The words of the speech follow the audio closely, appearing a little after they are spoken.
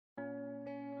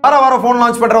வார phone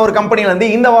launch பண்ற ஒரு கம்பெனில இருந்து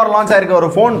இந்த வாரம் லான்ச் ஆயிருக்க ஒரு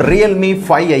ஃபோன் Realme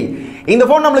 5i. இந்த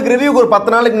ஃபோன் நம்மளுக்கு ரிவ்யூக்கு ஒரு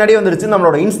 10 நாளுக்கு முன்னாடி வந்துருச்சு.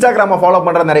 நம்மளோட இன்ஸ்டாகிராமை ஃபாலோ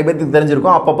பண்ற நிறைய பேருக்கு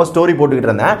தெரிஞ்சிருக்கும். அப்பப்போ ஸ்டோரி போட்டுக்கிட்டு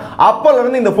இருந்தேன். அப்பல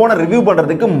இருந்து இந்த ஃபோனை ரிவ்யூ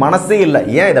பண்றதுக்கு மனசே இல்ல.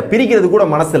 ஏன் இதை பிரிக்கிறது கூட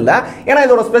மனசு இல்ல. ஏன்னா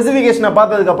இதோட ஸ்பெசிஃபிகேஷனை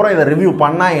பார்த்ததுக்கு அப்புறம் இதை ரிவ்யூ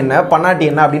பண்ணா என்ன பண்ணாட்டி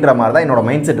என்ன அப்படின்ற மாதிரி தான் என்னோட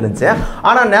மைண்ட் செட் இருந்துச்சு.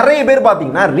 ஆனா நிறைய பேர்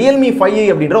பாத்தீங்கன்னா Realme 5i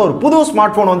அப்படின்ற ஒரு புது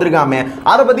ஸ்மார்ட் போன் வந்திருக்காமே,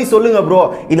 அதை பத்தி சொல்லுங்க ப்ரோ,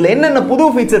 இதுல என்னென்ன புது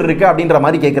ஃபீச்சர் இருக்கு அப்படின்ற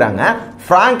மாதிரி கேட்கறாங்க.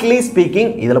 Frankly speaking,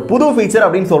 இதுல புது ஃபீச்சர்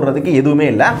அப்படின்னு சொல்றதுக்கு எதுவுமே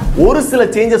இல்ல. ஒரு சில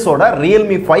சேஞ்சஸோட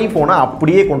Realme 5 போனை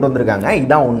அப்படியே கொண்டு வந்திருக்காங்க.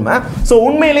 இதான் உண்மை. சோ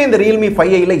உண்மையிலேயே இந்த Realme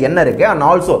 5i ல என்ன இருக்கு and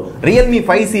also Realme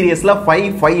 5 சீரிஸ்ல 5,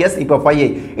 5s இப்போ 5i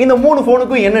இந்த மூணு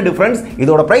போனுக்கும் என்ன டிஃபரன்ஸ்,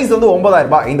 இதோட பிரைஸ் வந்து 9000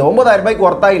 ரூபாய். இந்த 9000 ரூபாய்க்கு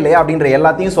ஒர்த்தா இல்லையா அப்படின்ற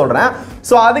எல்லாத்தையும் சொல்றேன்.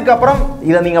 சோ அதுக்கப்புறம்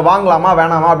இதை நீங்க வாங்கலாமா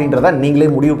வேணாமா அப்படின்றத நீங்களே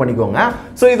முடிவு பண்ணிக்கோங்க.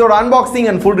 சோ இதோட அன்பாக்சிங்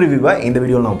அண்ட் ஃபுல் ரிவ்யூவை இந்த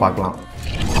வீடியோல நம்ம பார்க்கலாம்.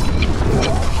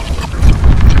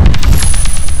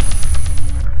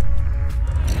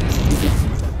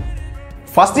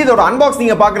 ஃபர்ஸ்ட் இதோட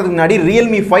அன்பாக்சிங்கை பார்க்கறதுக்கு முன்னாடி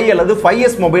Realme 5 அல்லது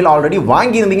 5s மொபைல் ஆல்ரெடி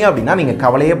வாங்கியிருந்தீங்க அப்படின்னா நீங்க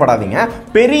கவலையே படாதீங்க.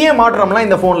 பெரிய மாற்றம்லாம்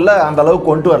இந்த போன்ல அந்த அளவுக்கு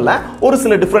கொண்டு வரல. ஒரு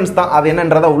சில டிஃபரன்ஸ் தான், அது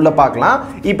என்னன்றதை உள்ள பார்க்கலாம்.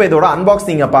 இப்போ இதோட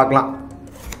அன்பாக்சிங்கை பார்க்கலாம்.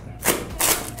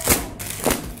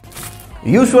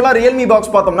 யூசுவலா Realme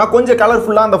பாக்ஸ் பார்த்தோம்னா கொஞ்சம்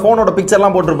கலர்ஃபுல்லா அந்த போனோட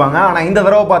பிக்சர்லாம் போட்டிருப்பாங்க. ஆனா இந்த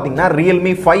தடவை பாத்தீங்கன்னா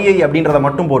Realme 5i அப்படின்றத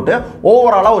மட்டும் போட்டு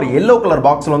ஓவராலா ஒரு yellow கலர்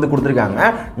பாக்ஸ்ல வந்து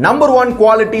கொடுத்திருக்காங்க. நம்பர் 1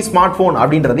 குவாலிட்டி ஸ்மார்ட் போன்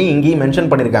அப்படின்றது இங்கேயும்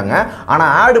மென்ஷன் பண்ணிருக்காங்க. ஆனா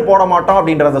ஆட் போட மாட்டோம்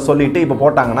அப்படின்றத சொல்லிட்டு இப்போ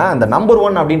போட்டாங்கன்னா அந்த நம்பர்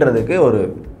 1 அப்படின்றதுக்கு ஒரு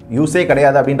யூஸே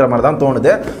கிடையாது அப்படின்ற மாதிரி தான்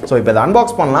தோணுது. ஸோ இப்போ இதை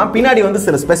அன்பாக்ஸ் பண்ணலாம். பின்னாடி வந்து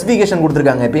சில ஸ்பெசிஃபிகேஷன்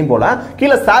கொடுத்துருக்காங்க எப்பயும் போல.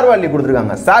 கீழே ஸ்டார் வேல்யூ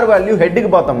கொடுத்துருக்காங்க. ஸ்டார் வேல்யூ ஹெட்டுக்கு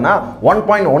பார்த்தோம்னா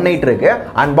 1.18 இருக்கு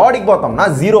அண்ட் பாடிக்கு பார்த்தோம்னா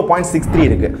 0.63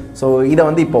 இருக்கு. ஸோ இதை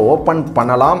வந்து இப்போ ஓப்பன்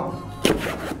பண்ணலாம்.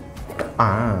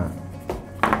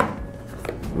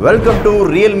 வெல்கம் டு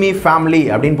Realme ஃபேமிலி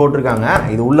அப்படின்னு போட்டிருக்காங்க.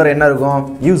 இது உள்ள என்ன இருக்கும்,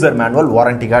 யூசர் மேனுவல்,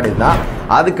 வாரண்டி கார்டு இதுதான்.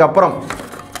 அதுக்கப்புறம்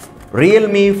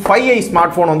Realme 5i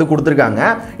ஸ்மார்ட் போன் வந்து கொடுத்திருக்காங்க.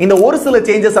 இந்த ஒரு சில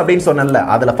சேஞ்சஸ் அப்படின்னு சொன்னல,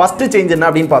 அதுல ஃபர்ஸ்ட் சேஞ்ச் என்ன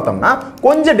அப்படின்னு பார்த்தோம்னா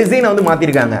கொஞ்சம் டிசைனை வந்து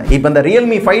மாத்திருக்காங்க. இப்போ இந்த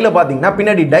Realme 5ல பாத்தீங்கன்னா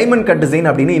பின்னாடி டைமண்ட் கட் டிசைன்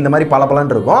அப்படின்னு இந்த மாதிரி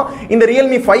பளபளன்னு இருக்கும். இந்த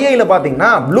Realme 5i ல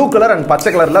பாத்தீங்கன்னா ப்ளூ கலர் அண்ட்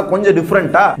பச்சை கலர்ல கொஞ்சம்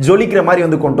டிஃபரெண்டா ஜொலிக்கிற மாதிரி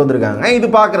வந்து கொண்டு வந்திருக்காங்க. இது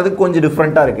பார்க்கிறதுக்கு கொஞ்சம்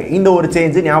டிஃபரெண்டா இருக்கு. இந்த ஒரு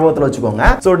சேஞ்ச் ஞாபகத்துல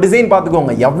வச்சுக்கோங்க. சோ டிசைன்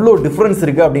பாத்துக்கோங்க எவ்வளவு டிஃபரன்ஸ்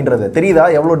இருக்கு அப்படின்றது தெரியுதா,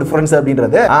 எவ்வளவு டிஃபரன்ஸ்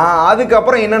அப்படின்றது.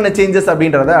 அதுக்கப்புறம் என்னென்ன சேஞ்சஸ்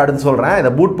அப்படின்றத அடுத்து சொல்றேன்.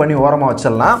 இதை பூட் பண்ணி ஓரமா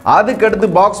வச்சிடலாம். அதுக்கு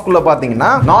அடுத்து பாக்ஸ்க்குள்ள பாத்தீங்கன்னா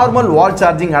நார்மல் வால்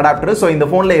சார்ஜிங் அடாப்டர். சோ இந்த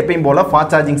போன்ல எப்பயும் போல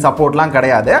ஃபாஸ்ட் சார்ஜிங் சப்போர்ட்லாம்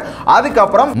கிடையாது.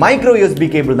 அதுக்கப்புறம் மைக்ரோ USB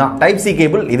கேபிள் தான், டைப் சி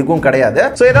கேபிள் இதுக்கும் கிடையாது.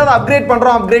 சோ ஏதாவது அப்கிரேட்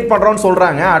பண்றோம்னு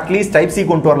சொல்றாங்க. அட்லீஸ்ட் டைப் சி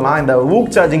கொண்டு வரலாம், இந்த ஊக்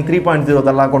சார்ஜிங் 3.0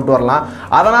 இதெல்லாம் கொண்டு வரலாம்.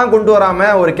 அதெல்லாம் கொண்டு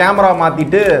வராம ஒரு கேமரா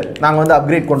மாத்திட்டு நாங்க வந்து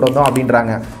அப்கிரேட் கொண்டு வந்தோம்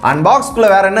அப்படின்றாங்க. அன்பாக்ஸ்க்குள்ள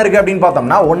வேற என்ன இருக்கு அப்படின்னு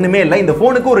பார்த்தோம்னா ஒண்ணுமே இல்ல. இந்த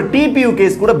போனுக்கு ஒரு TPU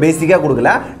கேஸ் கூட பேசிக்கா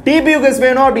கொடுக்கல. TPU கேஸ்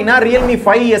வேணும் அப்படின்னா Realme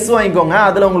 5s வாங்கிக்கோங்க,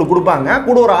 அதுல உங்களுக்கு கொடுப்பாங்க.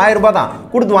 கூட ஒரு 1000 ரூபாய் தான்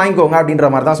கொடுத்து வாங்கிக்கோங்க அப்படின்ற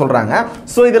மாதிரி தான் சொல்றாங்க.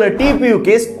 சோ இதுல TPU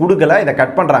கேஸ் கொடுக்கல, இத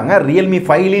கட் பண்றாங்க. Realme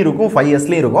 5 லயும் இருக்கும், 5s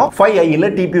லயும் இருக்கும். 5i ல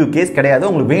TPU கேஸ் கிடையாது.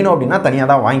 உங்களுக்கு வேணும் அப்படினா தனியா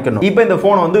தான் வாங்கிக்கணும். இப்போ இந்த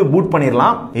போனை வந்து பூட்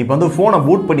பண்ணிரலாம். இப்போ வந்து போனை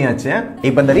பூட் பண்ணியாச்சு.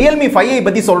 இப்போ இந்த Realme 5i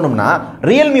பத்தி சொல்லணும்னா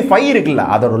Realme 5 இருக்குல்ல,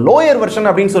 அதோட லோயர் வெர்ஷன்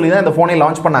அப்படினு சொல்லி தான் இந்த போனை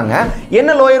லான்ச் பண்ணாங்க.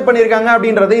 என்ன லோயர் பண்ணிருக்காங்க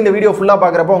அப்படின்றது இந்த வீடியோ ஃபுல்லா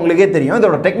பார்க்கறப்ப உங்களுக்கே தெரியும்.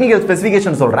 இதோட டெக்னிக்கல்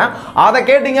ஸ்பெசிஃபிகேஷன் சொல்றேன். அத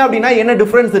கேட்டிங்க அப்படினா என்ன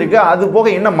டிஃபரன்ஸ் இருக்கு, அது போக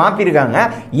என்ன மாத்தி இருக்காங்க,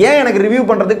 ஏன் எனக்கு ரிவ்யூ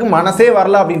பண்றதுக்கு மனசே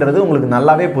வரல அப்படின்றது உங்களுக்கு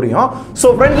நல்லாவே புரியும். சோ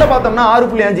ஃப்ரண்ட்ல பார்த்தோம்னா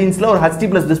 6.5 இன்ச்ல ஒரு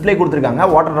HD+ டிஸ்ப்ளே கொடுத்திருக்காங்க,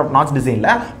 வாட்டர் ட்ராப் நாட்ச் டிசைன்ல.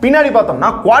 பின்னாடி பார்த்தோம்னா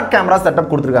குவாட் கேமரா செட்டப்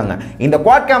கொடுத்திருக்காங்க. இந்த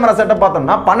குவாட் கேமரா செட்டப்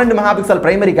பார்த்தோம்னா 12 megapixel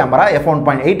primary camera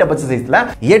f1.8 aperture சைஸ்ல,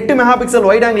 8 megapixel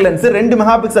wide angle lens, 2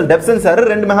 megapixel depth sensor,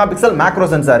 2 megapixel macro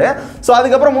sensor. So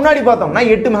அதுக்கு அப்புறம் முன்னாடி பார்த்தோம்னா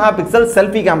 8 மெகாபிக்சல்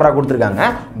செல்ஃபி கேமரா கொடுத்திருக்காங்க.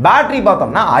 பேட்டரி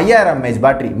பார்த்தோம்னா 5000 mAh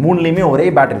பேட்டரி, மூணுலயுமே ஒரே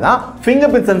பேட்டரி தான்.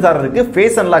 ஃபிங்கர் பிரிண்ட் சென்சார் இருக்கு,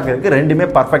 ஃபேஸ் அன்லாக் இருக்கு, ரெண்டுமே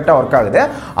பெர்ஃபெக்ட்டா வொர்க் ஆகுது.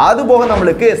 அது போக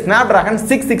நம்மளுக்கு Snapdragon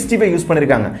 665 யூஸ்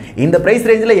பண்ணிருக்காங்க. இந்த பிரைஸ்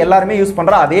ரேஞ்சில எல்லாருமே யூஸ்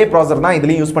பண்ற அதே ப்ராசஸர் தான்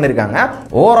இதுலயும் யூஸ் பண்ணிருக்காங்க.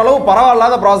 ஓரளவு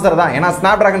பரவாயில்லாத ப்ராசஸர் தான். ஏன்னா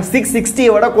Snapdragon 660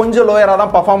 விட கொஞ்சம் லோயரா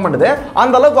தான் பெர்ஃபார்ம் பண்ணுது.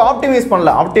 அந்த அளவுக்கு ஆப்டிமைஸ்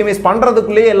பண்ணல. ஆப்டிமைஸ்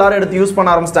பண்றதுக்குள்ளே எல்லாரும் எடுத்து யூஸ்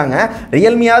பண்ண ஆரம்பிச்சிட்டாங்க.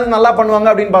 Realmeயாவது நல்லா பண்ணுவாங்க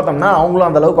அப்படின்னு பார்த்தோம்னா அவங்களும்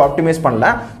அந்த அளவுக்கு ஆப்டிமைஸ் பண்ணல.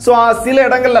 சோ சில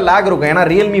இடங்கள்ல லாக் இருக்கும். ஏன்னா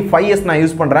Realme 5s நான்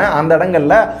யூஸ் பண்றேன். அந்த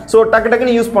இடங்கள்ல சோ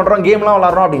டக்குன்னு யூஸ் பண்றோம், கேம்லாம்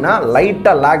விளையாடுறோம் அப்படின்னா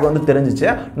லைட்டா லாக் வந்து தெரிஞ்சிச்சு.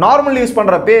 நார்மல் யூஸ்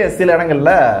பண்றப்பே சில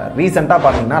இடங்கள்ல ரீசெண்டா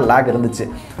பாத்தீங்கன்னா லாக் இருந்துச்சு.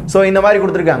 சோ இந்த மாதிரி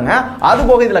கொடுத்திருக்காங்க. அது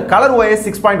போக இதுல கலர் OS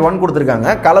 6.1 கொடுத்திருக்காங்க.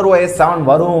 கலர் OS 7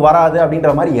 வரும் வராது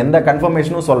அப்படின்ற மாதிரி எந்த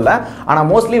கன்ஃபர்மேஷனும் சொல்ல, ஆனா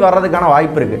மோஸ்ட்லி வர்றதுக்கான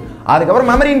வாய்ப்பு இருக்கு. அதுக்கப்புறம்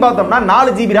மெமரின்னு பார்த்தோம்னா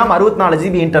 4GB RAM,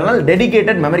 64GB internal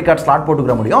dedicated memory card slot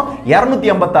போட்டுக்கிற முடியும்.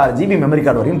 256GB மெமரி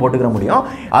கார்டு வரையும் போட்டுக்கிற முடியும்.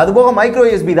 அது போக மைக்ரோ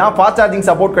USB தான், ஃபாஸ்ட் சார்ஜிங்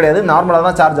சப்போர்ட் கிடையாது. நார்மலா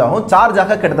தான் சார்ஜ் ஆகும். சார்ஜ்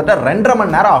ஆக கிட்டத்தட்ட 2.5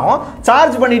 மணி நேரம் ஆகும்.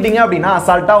 சார்ஜ் பண்ணிட்டீங்க அப்படின்னா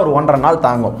அசால்ட்டா ஒரு 1.5 நாள்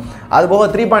தாங்கும். அது போக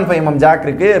 3.5mm ஜாக்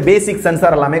இருக்கு, பேசிக்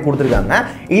சென்சார் எல்லாமே கொடுத்திருக்காங்க.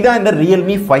 இதான் இந்த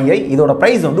Realme 5i. இதோட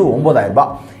பிரைஸ் வந்து 9000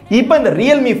 ரூபாய். இப்போ இந்த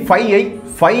Realme 5i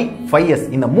 5S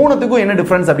இந்த மூணுத்துக்கும் என்ன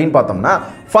டிஃபரன்ஸ் அப்படின்னு பார்த்தோம்னா,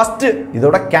 ஃபர்ஸ்ட்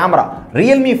இதோட கேமரா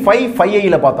Realme 5i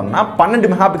ல பார்த்தோம்னா 12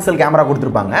 மெகா பிக்சல் கேமரா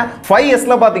கொடுத்திருப்பாங்க. 5S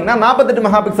ல பாத்தீங்கன்னா 48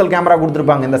 மெகா பிக்சல் கேமரா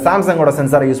கொடுத்திருப்பாங்க இந்த சாம்சங்கோட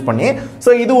சென்சாரை யூஸ் பண்ணி.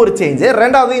 சோ இது ஒரு சேஞ்ச்.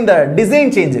 ரெண்டாவது இந்த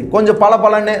டிசைன் சேஞ்ச், கொஞ்சம்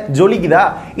பளபளன்னு ஜொலிக்குதா,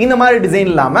 இந்த மாதிரி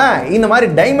டிசைன் இல்லாம இந்த மாதிரி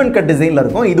டைமண்ட் கட் டிசைன்ல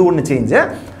இருக்கும், இது ஒன்னு change.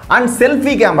 And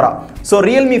selfie camera, so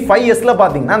Realme 5S ல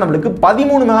பார்த்தீங்கன்னா நம்மளுக்கு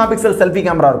 13 மெகா பிக்சல் செல்ஃபி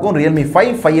கேமரா இருக்கும் Realme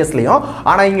 5S லையும்.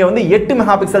 ஆனால் இங்கே வந்து 8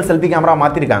 மெகா பிக்சல் செல்ஃபி கேமரா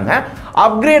மாற்றிருக்காங்க.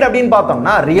 அப்கிரேட் அப்படின்னு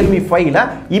பார்த்தோம்னா Realme 5ல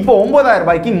இப்போ 9000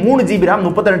 ரூபாய்க்கு 3GB RAM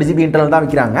 32GB இன்டர்னல் தான்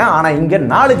விற்கிறாங்க. ஆனால் இங்கே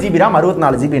 4GB RAM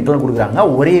 64GB இன்டர்னல் கொடுக்குறாங்க,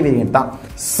 ஒரே வேரியன்ட் தான்.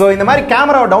 ஸோ இந்த மாதிரி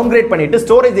கேமராவை டவுன்கிரேட் பண்ணிட்டு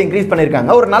ஸ்டோரேஜ் இன்க்ரீஸ்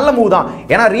பண்ணியிருக்காங்க. ஒரு நல்ல மூவ் தான்.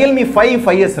 ஏன்னா Realme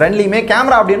 5S ரெண்டுலையுமே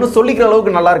கேமரா அப்படின்னு சொல்லிக்கிற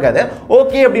அளவுக்கு நல்லா இருக்காது,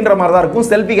 ஓகே அப்படின்ற மாதிரி தான் இருக்கும்.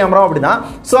 செல்ஃபி கேமரா அப்படிதான்.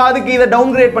 ஸோ அதுக்கு இதை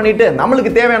டவுன்கிரேட் பண்ணிட்டு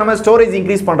நம்மளுக்கு தேவையான ஸ்டோரேஜ்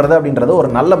இன்க்ரீஸ் பண்றது அப்படின்றது ஒரு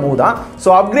நல்ல மூவ் தான். சோ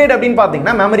அப்கிரேட் அப்படின்னு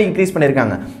பாத்தீங்கன்னா மெமரி இன்க்ரீஸ்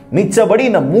பண்ணிருக்காங்க. மிச்சபடி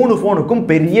இந்த மூணு போனுக்கும்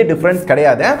பெரிய டிஃபரன்ஸ்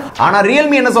கிடையாது. ஆனா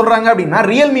Realme என்ன சொல்றாங்க அப்படின்னா,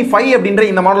 Realme 5 அப்படின்ற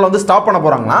இந்த மாடல் வந்து ஸ்டாப் பண்ண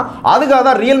போறாங்களா. அதுக்காக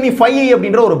தான் Realme 5i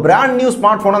அப்படின்ற ஒரு பிராண்ட் நியூ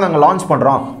ஸ்மார்ட் போனை நாங்க லான்ச்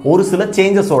பண்றோம், ஒரு சில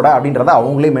சேஞ்சஸோட அப்படின்றத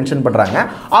அவங்களே மென்ஷன் பண்றாங்க.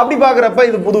 அப்படி பாக்குறப்ப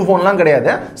இது புது போன்லாம்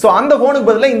கிடையாது. சோ அந்த போனுக்கு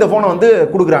பதிலா இந்த போனை வந்து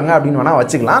கொடுக்குறாங்க அப்படின்னு வேணா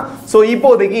வச்சுக்கலாம். சோ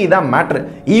இப்போதைக்கு இதான் மேட்டர்.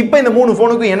 இப்போ இந்த மூணு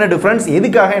போனுக்கும் என்ன டிஃபரன்ஸ்,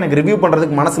 எதுக்காக எனக்கு ரிவ்யூ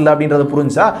பண்றதுக்கு மனசு இல்ல அப்படின்றது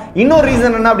புரிஞ்சா. இன்னொரு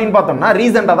ரீசன் என்ன அப்படின்னு பார்த்தோம்னா,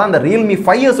 ரீசெண்டா தான் இந்த Realme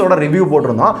 5S ஓட ரிவ்யூ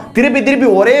போட்டிருந்தோம். திருப்பி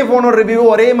ஒரே போனோட ரிவ்யூ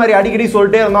ஒரே மாதிரி அடிக்கடி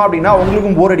சொல்லிட்டே இருந்தோம் அப்படின்னா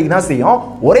உங்களுக்கும் போர் அடிக்க தான் செய்யும்.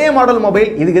 ஒரே மாடல் மொபைல்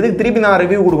இதுக்கு எதுக்கு திருப்பி நான்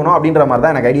ரிவ்யூ கொடுக்கணும் அப்படின்ற மாதிரி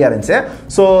தான் எனக்கு ஐடியா இருந்துச்சு.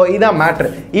 சோ இதான் மேட்டர்.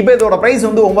 இப்போ இதோட பிரைஸ்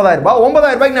வந்து 9000 ரூபாய்.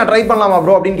 9000 ரூபாய்க்கு நான் ட்ரை பண்ணலாமா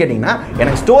ப்ரோ அப்படின்னு கேட்டீங்கன்னா,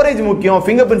 எனக்கு ஸ்டோரேஜ் முக்கியம்,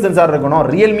 ஃபிங்கர் பிரிண்ட் சென்சார் இருக்கணும்,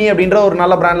 Realme அப்படின்ற ஒரு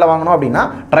நல்ல பிராண்ட்ல வாங்கணும் அப்படின்னா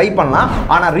ட்ரை பண்ணலாம்.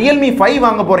 ஆனா Realme 5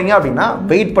 வாங்க போறீங்க அப்படின்னா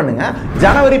வெயிட் பண்ணுங்க.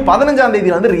 ஜனவரி 15ஆம்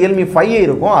தேதி வந்து Realme 5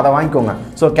 இருக்கும், அதை வாங்கிக்கோங்க.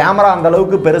 சோ கேமரா அந்த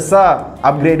அளவுக்கு பெருசா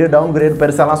அப்கிரேட் டவுன் கிரேட்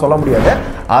பெருசாலாம் சொல்ல முடியாது.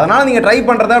 அதனால நீங்க ட்ரை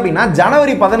பண்றது அப்படின்னா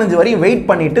ஜனவரி 15 வரையும் வெயிட்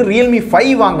பண்ணிட்டு Realme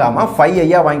 5 வாங்காம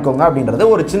 5i வாங்கிக்கோங்க அப்படின்றது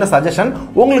ஒரு சின்ன சஜஷன்.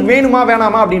 உங்களுக்கு வேணுமா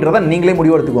வேணாமா அப்படின்றத நீங்களே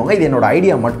முடிவு எடுத்துக்கோங்க. இது என்னோட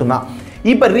ஐடியா மட்டும்தான்.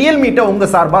 இப்போ Realme-ட்ட உங்க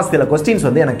சார்பா சில क्वेश्चंस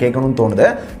வந்து எனக்கு கேட்கணும்னு தோணுது.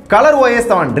 Colour OS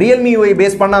 7 Realme UI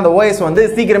base பண்ண அந்த OS வந்து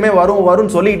சீக்கிரமே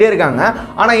வரும்னு சொல்லிட்டே இருக்காங்க.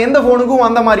 ஆனா எந்த போனுக்கும்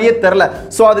வந்த மாதிரியே தெரியல.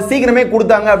 சோ அது சீக்கிரமே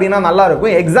கொடுத்தாங்க அப்படின்னா நல்லா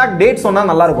இருக்கும். எக்ஸாக்ட் டேட் சொன்னா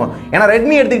நல்லா இருக்கும். ஏன்னா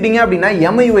Redmi எடுத்துக்கிட்டீங்க அப்படின்னா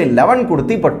MIUI 11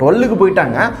 கொடுத்து இப்போ 12க்கு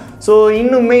போயிட்டாங்க. சோ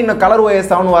இன்னும் கலர் OS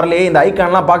 7 வரலையே, இந்த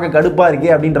ஐகான்லாம் பார்க்க கடுப்பா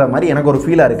இருக்கே அப்படின்ற மாதிரி எனக்கு ஒரு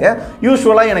ஃபீலா இருக்கு.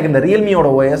 யூசுவலா எனக்கு இந்த Realme-யோட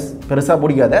OS பெருசா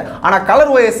பிடிக்காது. ஆனா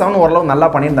கலர் OS 7 ஓரளவு நல்லா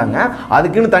பண்ணியிருந்தாங்க.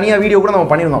 அதுக்குன்னு தனியா வீடியோ கூட நம்ம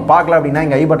பண்ணியிருந்தோம், பார்க்கலாம் அப்படின்னா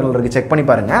இங்க ஐ பட்டன்ல இருக்கு, செக் பண்ணி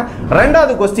பாருங்க.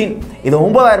 ரெண்டாவது क्वेश्चन, இது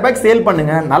 9000 ரூபாய்க்கு சேல்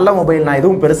பண்ணுங்க, நல்ல மொபைல், நான்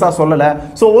எதுவும் பெருசா சொல்லல.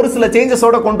 சோ ஒரு சில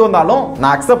சேஞ்சஸோட கொண்டு வந்தாலும்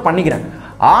நான் அக்செப்ட் பண்ணிக்கிறேன்.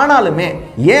 ஆனாலுமே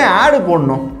ஏன் ஆட்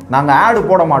போடணும்? நாங்க ஆட்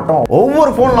போட மாட்டோம்,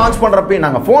 ஒவ்வொரு போன் லான்ச் பண்றப்ப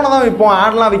நாங்க போனை தான் விற்போம்,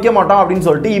 ஆட்லாம் விற்க மாட்டோம் அப்படின்னு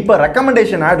சொல்லிட்டு இப்போ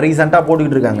ரெக்கமெண்டேஷன் ஆட் ரீசெண்டா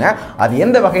போட்டுக்கிட்டு இருக்காங்க. அது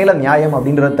எந்த வகையில நியாயம்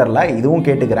அப்படின்றது தெரியல, இதுவும்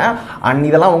கேட்டுக்கிறேன். அண்ட்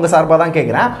இதெல்லாம் உங்க சார்பா தான்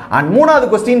கேட்கிறேன். அண்ட் மூணாவது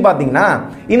क्वेश्चन பாத்தீங்கன்னா,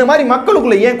 இந்த மாதிரி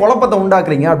மக்களுக்குள்ள ஏன் குழப்பத்தை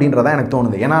உண்டாக்குறீங்க அப்படின்றத எனக்கு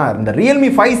தோணுது. ஏன்னா இந்த Realme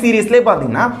 5 சீரிஸ்லேயே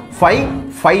பாத்தீங்கன்னா 5,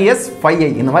 5S, 5i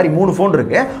இந்த மாதிரி மூணு போன்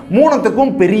இருக்கு.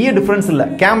 மூணுத்துக்கும் பெரிய டிஃபரன்ஸ் இல்ல.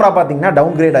 கேமரா பாத்தீங்கன்னா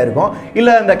டவுன் கிரேட் ஆயிருக்கும்,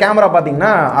 இல்ல இந்த கேமரா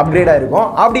பாத்தீங்கன்னா அப்கிரேட் ஆயிருக்கும்,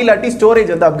 அப்படி இல்லாட்டி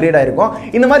ஸ்டோரேஜ் வந்து அப்கிரேட் ஆயிருக்கும்.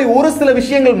 இந்த மாதிரி ஒரு சில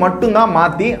விஷயங்கள் மட்டும் தான்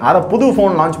மாத்தி அத புது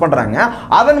போன் லான்ச் பண்றாங்க.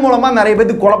 அதன் மூலமா நிறைய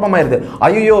பேருக்கு குழப்பமாயிருது.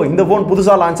 ஐயோ இந்த போன்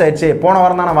புதுசா லான்ச் ஆயிடுச்சு, போன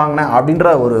வாரம் தான் நான் வாங்கினேன் அப்படின்ற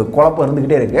ஒரு குழப்பம்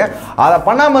இருந்துகிட்டே இருக்கு. அதை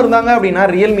பண்ணாம இருந்தாங்க அப்படின்னா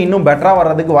Realme இன்னும் பெட்டரா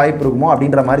வர்றதுக்கு வாய்ப்பு இருக்குமோ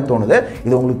அப்படின்ற மாதிரி தோணுது.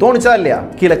 இது உங்களுக்கு தோணுச்சா இல்லையா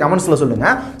கீழே கமெண்ட்ஸ்ல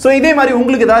சொல்லுங்க. சோ இதே மாதிரி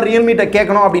உங்களுக்கு ஏதாவது Realme-ட்ட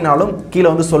கேட்கணும் அப்படின்னாலும் கீழே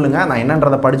வந்து சொல்லுங்க. நான்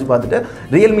என்னன்றதை படிச்சு பார்த்துட்டு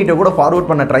Realme-ட்ட கூட ஃபார்வர்ட்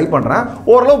பண்ண ட்ரை பண்றேன்.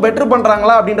 ஓரளவு பெட்டர்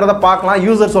பண்றாங்களா அப்படின்றத பார்க்கலாம்,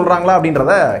 யூசர் சொல்றாங்களா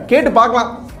அப்படின்றத கேட்டு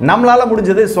பார்க்கலாம். நம்மளால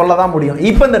முடிஞ்சது சொல்ல தான் முடியும்.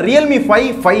 இப்போ இந்த Realme 5,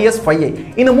 5S, 5i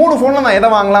இந்த மூணு போன்ல நான் எதை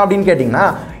வாங்கலாம் அப்படின்னு கேட்டீங்கன்னா,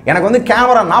 எனக்கு வந்து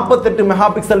கேமரா 48 மெகா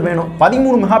பிக்சல் வேணும்,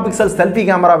 13 மெகா பிக்சல் செல்ஃபி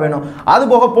கேமரா வேணும், அது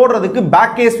போக போடுறதுக்கு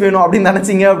பேக் கேஸ் வேணும் அப்படின்னு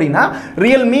நினைச்சீங்க அப்படின்னா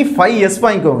Realme 5S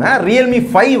வாங்கிக்கோங்க. Realme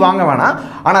 5 வாங்க வேணாம்,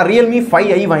 ஆனா Realme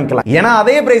 5i வாங்கிக்கலாம். ஏன்னா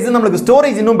அதே பிரைஸ் நம்மளுக்கு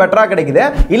ஸ்டோரேஜ் இன்னும் பெட்டரா கிடைக்குது.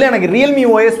 இல்ல எனக்கு Realme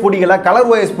OS பிடிக்கல, கலர்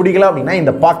OS பிடிக்கல அப்படின்னா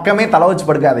இந்த பக்கமே தலை வச்சு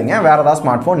படுக்காதீங்க, வேற ஏதாவது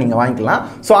ஸ்மார்ட் போன் நீங்க வாங்கிக்கலாம்.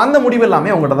 சோ அந்த முடிவு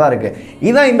எல்லாமே உங்கள்கிட்ட தான் இருக்கு.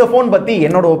 இதான் இந்த போன் பத்தி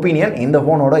என்னோட ஒப்பீனியன், இந்த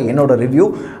போனோட என்னோட ரிவ்யூ.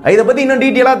 இதை பத்தி இன்னும்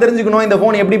டீட்டெயிலா தெரிஞ்சுக்கணும், இந்த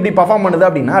போன் எப்படி பர்ஃபார்ம் பண்ணுது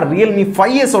அப்படின்னா Realme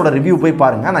 5S ஓட ரிவ்யூ போய்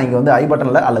பாருங்க. நான் இங்க வந்து ஐ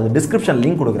பட்டன்ல அல்லது டிஸ்கிரிப்ஷன்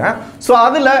லிங்க் கொடுக்குறேன். சோ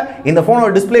அதுல இந்த போனோட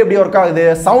டிஸ்ப்ளே எப்படி ஒர்க் ஆகுது,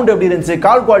 சவுண்ட் எப்படி இருந்துச்சு,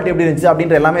 கால் குவாலிட்டி எப்படி இருந்துச்சு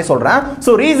அப்படின்ற எல்லாமே சொல்றேன்.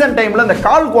 சோ ரீசன்ட் டைம்ல இந்த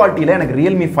கால் குவாலிட்டியில எனக்கு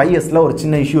Realme 5Sல ஒரு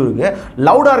சின்ன இஷ்யூ இருக்கு.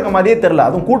 லவுடா இருக்க மாதிரியே தெரியல.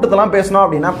 அதுவும் கூட்டத்தெல்லாம் பேசணும்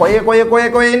அப்படின்னா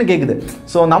கொயன்னு கேக்குது.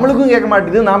 சோ நம்மளுக்கும் கேட்க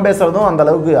மாட்டேங்குது, நான் பேசுறதும் அந்த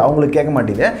அளவுக்கு அவங்களுக்கு கேட்க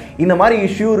மாட்டேங்குது. இந்த மாதிரி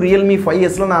இஷ்யூ Realme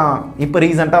 5Sல நான் இப்போ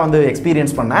ரீசெண்டா வந்து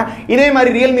எக்ஸ்பீரியன்ஸ் பண்ணேன். இதே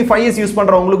மாதிரி Realme 5S யூஸ்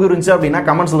பண்ற உங்களுக்கு இருந்துச்சு அப்படின்னா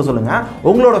கமெண்ட்ஸ்ல சொல்லுங்க.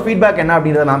 உங்களோட ஃபீட்பேக் என்ன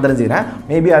அப்படின்றத நான் தெரிஞ்சுக்கிறேன்.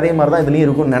 மேபி அதே மாதிரி தான் இதுலயும்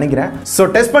இருக்கும்னு நினைக்கிறேன். ஸோ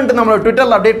டெஸ்ட் பண்ணிட்டு நம்மளோட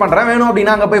ட்விட்டர்ல அப்டேட் பண்றேன். வேணும்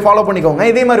அப்படின்னா அங்க போய் ஃபாலோ பண்ணிக்கோங்க.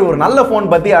 இதே மாதிரி ஒரு நல்ல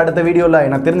ஃபோன் பத்தி அடுத்த வீடியோல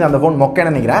எனக்கு தெரிஞ்ச அந்த ஃபோன்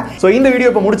மொக்கன்னு நினைக்கிறேன். ஸோ இந்த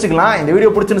வீடியோ இப்போ முடிச்சுக்கலாம். இந்த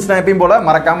வீடியோ பிடிச்சிருந்துச்சுன்னா எப்பயும் போல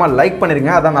மறக்காம லைக்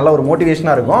பண்ணிருங்க. அதான் நல்ல ஒரு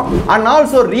மோட்டிவேஷனா இருக்கும். அண்ட்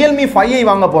ஆல்சோ Realme 5i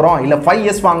வாங்க போறோம், இல்ல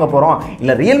 5s வாங்க போறோம்,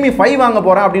 இல்ல Realme 5 வாங்க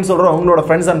போறோம் அப்படின்னு சொல்ற உங்களோட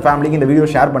ஃப்ரெண்ட்ஸ் அண்ட் ஃபேமிலிக்கு இந்த வீடியோ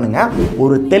ஷேர் பண்ணுங்க.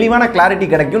 ஒரு தெளிவான கிளாரிட்டி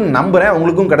கிடைக்கும் நம்புறேன்.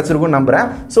 உங்களுக்கும் கிடைச்சிருக்கும் நம்புறேன்.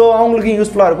 ஸோ அவங்களுக்கு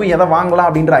யூஸ்ஃபுல்லா இருக்கும், எதை வாங்கலாம்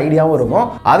அப்படின்ற ஐடியாவும் இருக்கும்.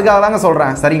 அதுக்காக தாங்க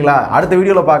சொல்றேன். சரிங்களா? அடுத்த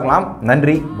வீடியோல பார்க்கலாம்.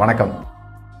 நன்றி, வணக்கம்.